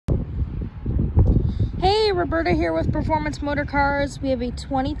Hey, Roberta here with Performance Motor Cars. We have a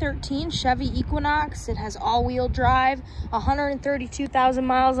 2013 Chevy Equinox. It has all-wheel drive, 132,000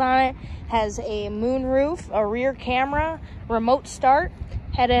 miles on it, has a moonroof, a rear camera, remote start.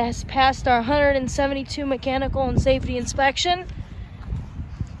 It has passed our 172 mechanical and safety inspection.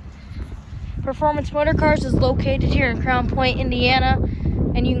 Performance Motor Cars is located here in Crown Point, Indiana,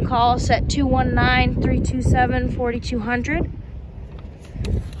 and you can call us at 219-327-4200.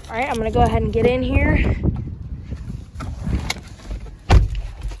 All right, I'm gonna go ahead and get in here.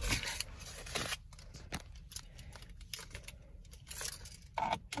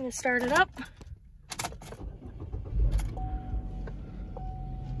 I'm gonna start it up.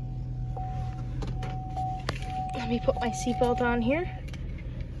 Let me put my seatbelt on here.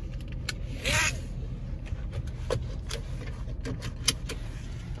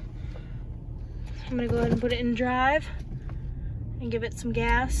 I'm gonna go ahead and put it in drive and give it some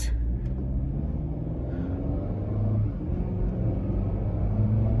gas.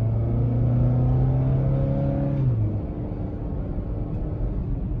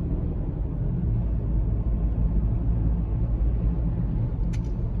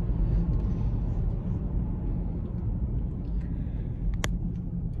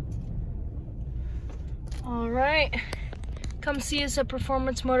 All right, come see us at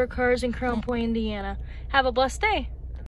Performance Motor Cars in Crown Point, Indiana. Have a blessed day.